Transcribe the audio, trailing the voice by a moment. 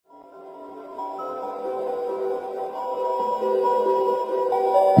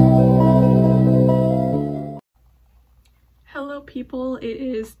people. It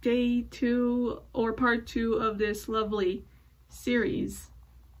is day 2 or part 2 of this lovely series.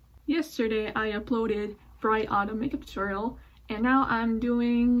 Yesterday I uploaded Bright Autumn makeup tutorial, and now I'm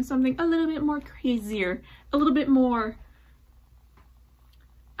doing something a little bit more crazier, a little bit more,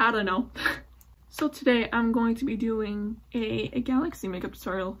 I don't know. So today I'm going to be doing a galaxy makeup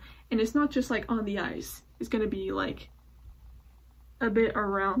tutorial, and it's not just like on the eyes. It's gonna be like a bit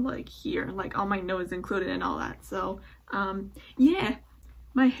around like here, like on my nose included and all that. So yeah,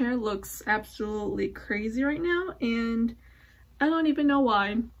 my hair looks absolutely crazy right now and I don't even know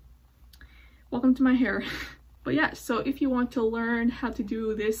why. Welcome to my hair. But yeah, so if you want to learn how to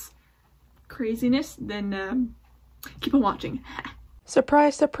do this craziness, then keep on watching.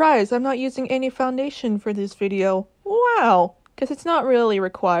 Surprise, surprise, I'm not using any foundation for this video. Wow! Because it's not really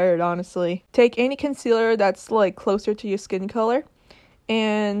required, honestly. Take any concealer that's like closer to your skin color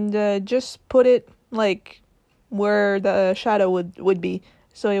and just put it like where the shadow would be.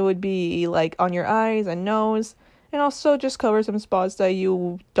 So it would be like on your eyes and nose, and also just cover some spots that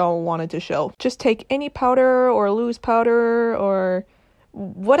you don't want it to show. Just take any powder or loose powder or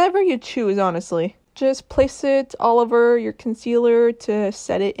whatever you choose, honestly. Just place it all over your concealer to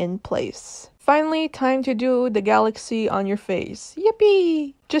set it in place. Finally, time to do the galaxy on your face.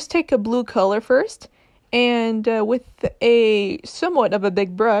 Yippee! Just take a blue color first, and with a somewhat of a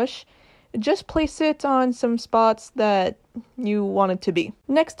big brush, just place it on some spots that you want it to be.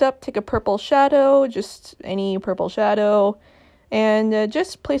 Next up, take a purple shadow, just any purple shadow, and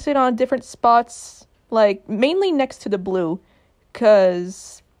just place it on different spots, like mainly next to the blue,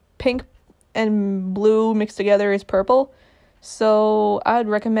 because pink and blue mixed together is purple. So I'd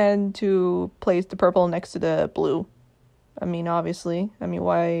recommend to place the purple next to the blue. I mean, obviously. I mean,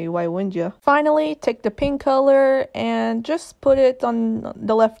 why wouldn't you? Finally, take the pink color and just put it on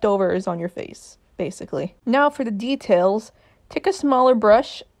the leftovers on your face, basically. Now for the details, take a smaller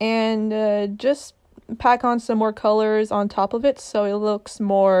brush and just pack on some more colors on top of it so it looks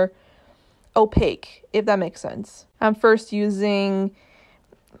more opaque, if that makes sense. I'm first using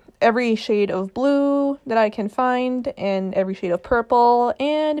every shade of blue that I can find and every shade of purple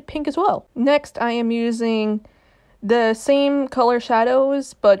and pink as well. Next, I am using the same color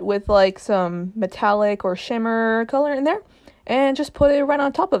shadows but with like some metallic or shimmer color in there, and just put it right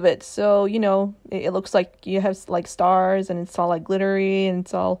on top of it so you know it looks like you have like stars and it's all like glittery and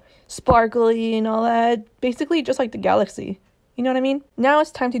it's all sparkly and all that, basically just like the galaxy, you know what I mean? Now it's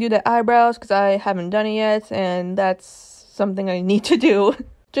time to do the eyebrows because I haven't done it yet and that's something I need to do.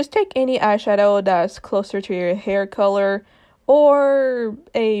 Just take any eyeshadow that's closer to your hair color or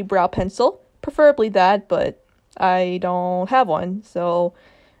a brow pencil, preferably that, but I don't have one, so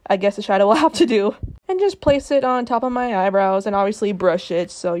I guess the shadow will have to do. And just place it on top of my eyebrows and obviously brush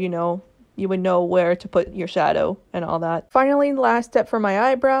it so you know you would know where to put your shadow and all that. Finally, the last step for my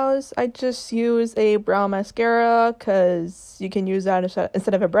eyebrows, I just use a brow mascara because you can use that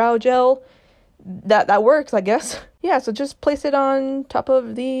instead of a brow gel. That works, I guess. Yeah, so just place it on top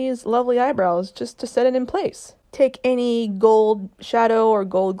of these lovely eyebrows just to set it in place. Take any gold shadow or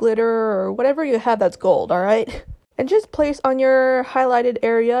gold glitter or whatever you have that's gold, alright? And just place on your highlighted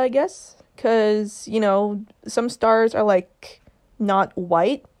area, I guess. Because, you know, some stars are like not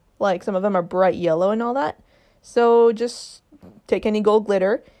white. Like some of them are bright yellow and all that. So just take any gold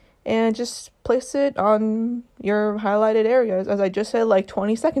glitter and just place it on your highlighted areas, as I just said like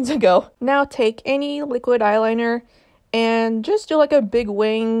 20 seconds ago. Now take any liquid eyeliner and just do like a big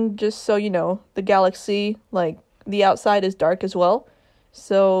wing, just so you know the galaxy, like the outside is dark as well.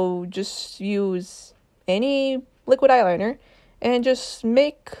 So just use any liquid eyeliner and just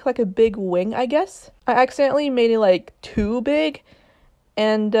make like a big wing, I guess. I accidentally made it like too big,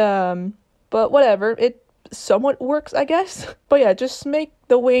 and but whatever, it somewhat works, I guess. But yeah, just make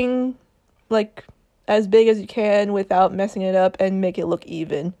the wing like as big as you can without messing it up and make it look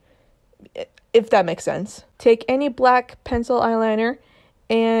even, if that makes sense. Take any black pencil eyeliner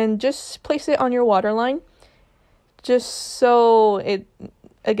and just place it on your waterline, just so it,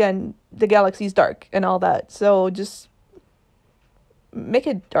 again, the galaxy's dark and all that, so just make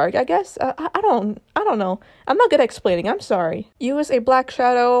it dark, I guess. I don't know. I'm not good at explaining, I'm sorry. Use a black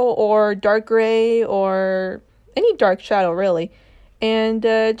shadow or dark gray or any dark shadow really, and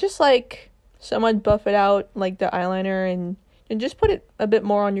just like somewhat buff it out like the eyeliner and just put it a bit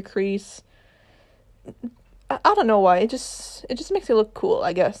more on your crease. I don't know why, it just makes it look cool,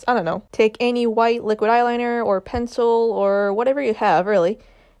 I guess. I don't know. Take any white liquid eyeliner or pencil or whatever you have really,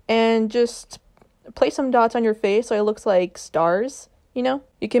 and just place some dots on your face so it looks like stars. You know,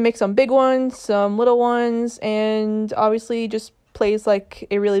 you can make some big ones, some little ones, and obviously just place like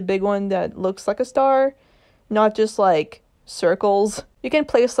a really big one that looks like a star, not just like circles. You can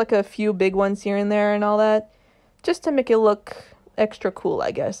place like a few big ones here and there and all that, just to make it look extra cool,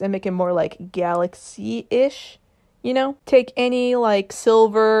 I guess, and make it more like galaxy-ish, you know? Take any like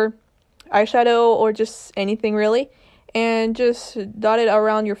silver eyeshadow or just anything really, and just dot it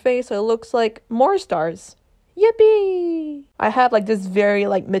around your face so it looks like more stars. Yippee! I have like this very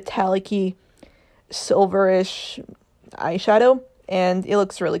like metallic-y, silverish eyeshadow, and it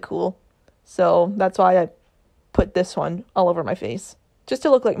looks really cool. So that's why I put this one all over my face, just to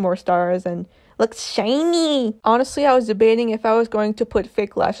look like more stars and look shiny. Honestly, I was debating if I was going to put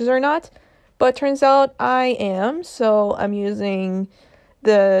fake lashes or not, but turns out I am, so I'm using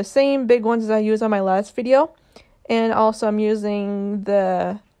the same big ones as I used on my last video, and also I'm using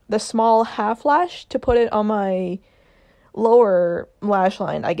the small half lash to put it on my lower lash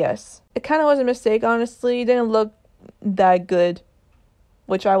line, I guess. It kind of was a mistake, honestly. It didn't look that good,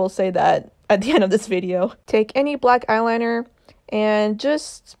 which I will say that at the end of this video. Take any black eyeliner and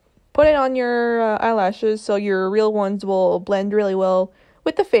just put it on your eyelashes so your real ones will blend really well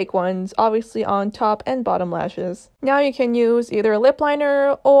with the fake ones, obviously on top and bottom lashes. Now you can use either a lip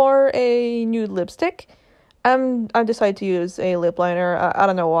liner or a nude lipstick. I've decided to use a lip liner. I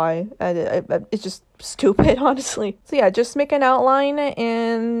don't know why. It's just stupid, honestly. So yeah, just make an outline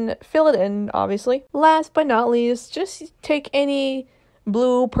and fill it in, obviously. Last but not least, just take any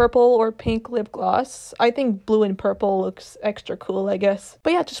blue, purple, or pink lip gloss. I think blue and purple looks extra cool, I guess.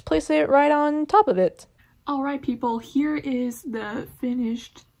 But yeah, just place it right on top of it. Alright people, here is the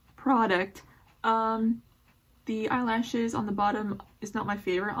finished product. The eyelashes on the bottom is not my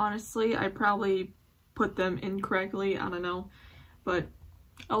favorite, honestly. I probably put them incorrectly, I don't know. But,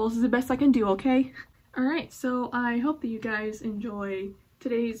 oh, this is the best I can do, okay? Alright, so I hope that you guys enjoy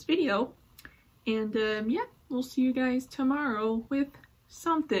today's video. And, yeah, we'll see you guys tomorrow with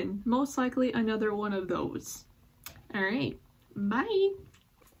something. Most likely another one of those. Alright, bye!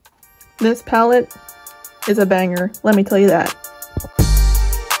 This palette is a banger, let me tell you that.